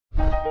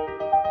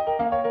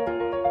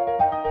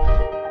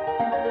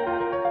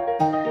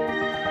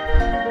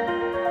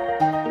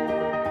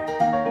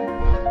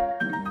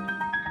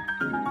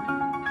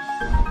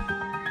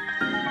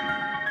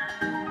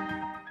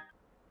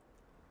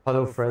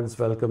Hello friends,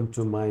 welcome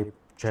to my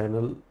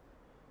channel,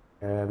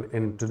 and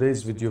in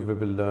today's video we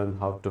will learn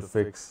how to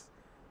fix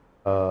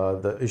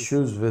the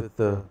issues with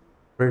the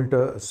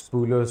printer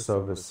spooler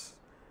service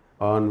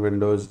on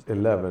Windows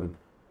 11.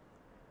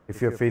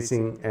 If you're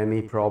facing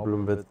any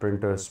problem with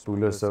printer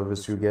spooler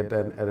service, you get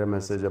an error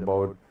message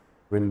about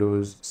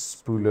Windows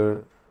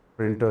printer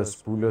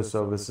spooler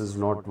service is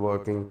not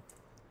working.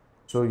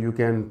 So you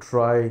can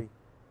try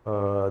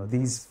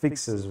these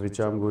fixes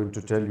which I'm going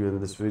to tell you in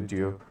this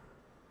video.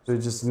 So you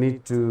just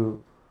need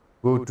to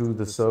go to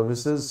the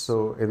services.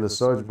 So in the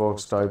search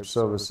box type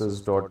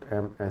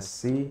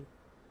services.msc,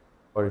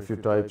 or if you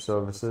type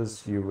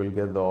services you will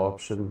get the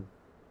option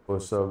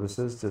for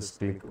services. Just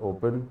click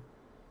open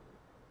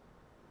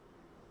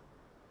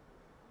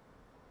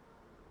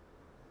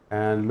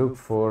and look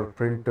for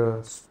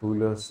printer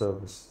spooler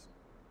service.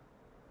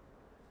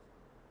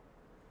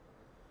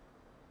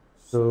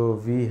 So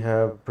we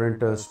have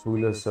printer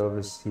spooler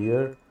service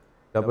here.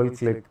 Double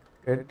click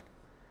it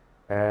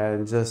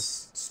and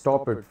just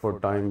stop it for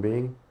time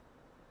being.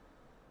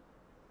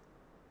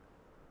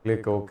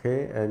 Click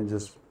OK and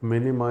just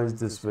minimize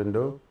this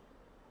window,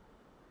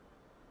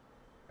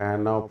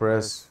 and now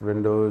press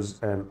Windows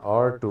and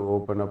R to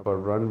open up a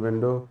run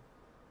window.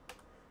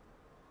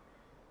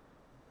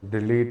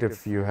 Delete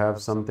if you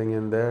have something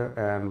in there,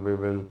 and we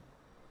will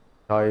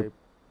type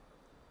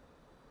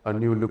a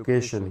new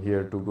location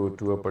here to go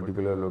to a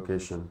particular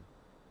location.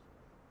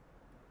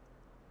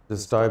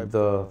 Just type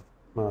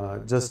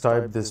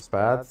this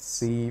path,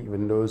 C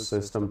Windows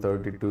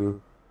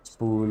System32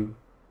 Spool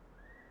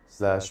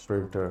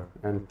 /printer,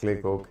 and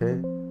click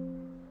OK.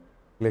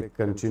 Click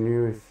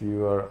continue if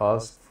you are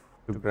asked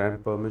to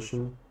grant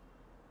permission.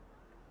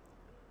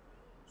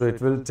 So it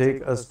will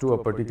take us to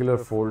a particular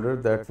folder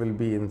that will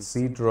be in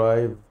C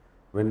drive,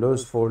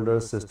 Windows folder,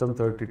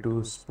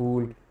 System32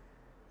 Spool,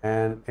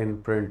 and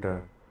in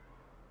printer.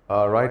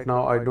 Right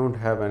now I don't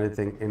have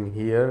anything in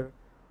here,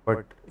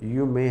 but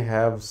you may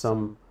have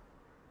some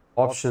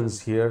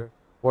options here.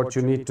 What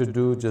you need to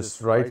do, just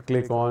right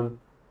click on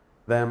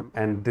them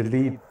and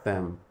delete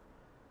them.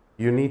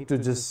 You need to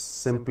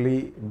just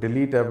simply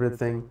delete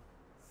everything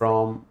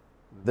from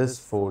this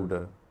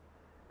folder,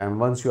 and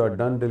once you are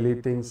done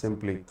deleting,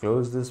 simply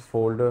close this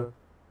folder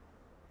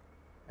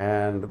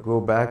and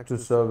go back to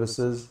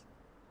services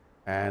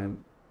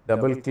and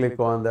double click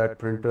on that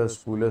printer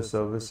spooler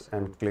service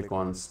and click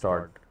on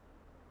start.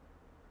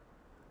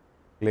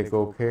 Click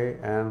OK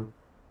and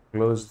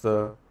close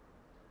the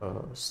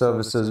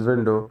services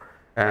window,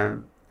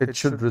 and it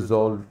should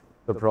resolve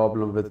the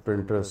problem with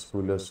printer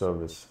spooler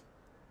service.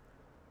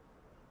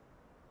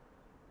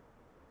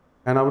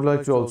 And I would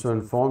like to also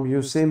inform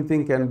you, same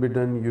thing can be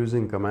done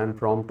using command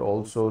prompt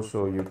also.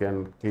 So you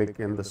can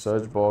click in the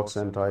search box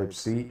and type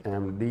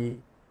cmd.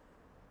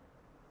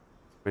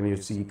 When you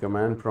see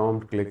command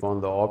prompt, click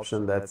on the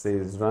option that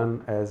says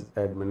run as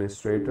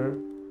administrator.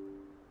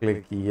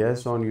 Click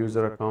yes on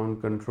user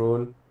account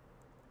control,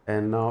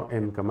 and now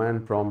in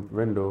command prompt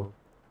window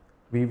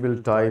we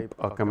will type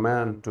a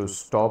command to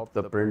stop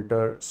the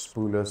printer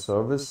spooler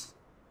service.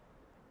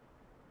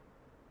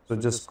 So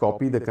just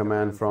copy the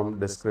command from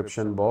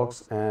description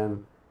box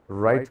and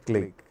right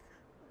click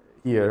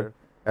here.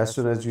 As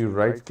soon as you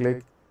right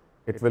click,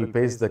 it will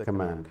paste the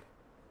command.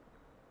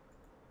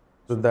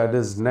 So that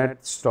is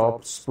net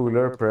stop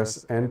spooler.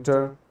 Press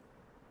enter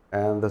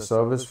and the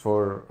service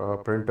for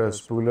printer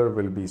spooler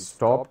will be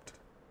stopped.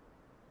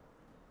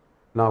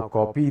 Now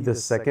copy the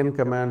second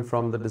command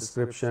from the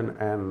description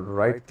and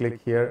right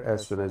click here.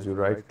 As soon as you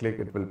right click,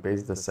 it will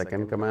paste the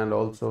second command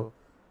also.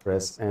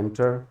 Press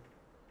enter.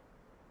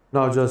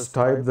 Now just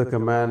type the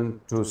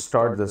command to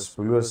start the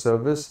spooler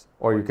service,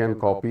 or you can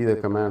copy the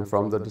command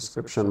from the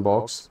description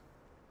box,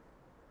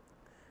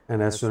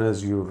 and as soon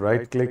as you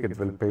right click, it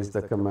will paste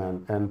the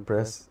command and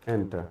press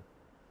enter.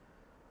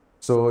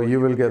 So you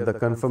will get the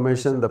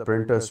confirmation the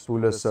printer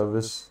spooler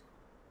service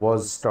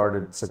was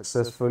started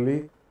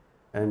successfully,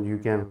 and you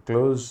can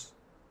close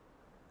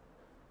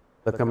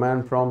the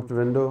command prompt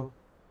window,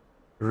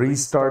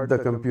 restart the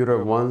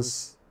computer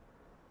once,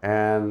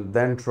 and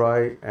then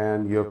try,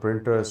 and your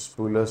printer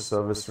spooler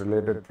service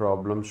related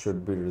problem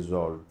should be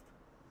resolved.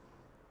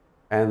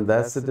 And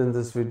that's it in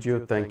this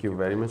video. Thank you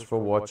very much for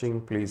watching.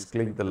 Please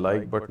click the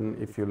like button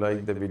if you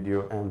like the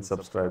video and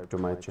subscribe to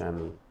my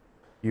channel.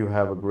 You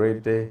have a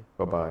great day.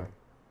 Bye-bye.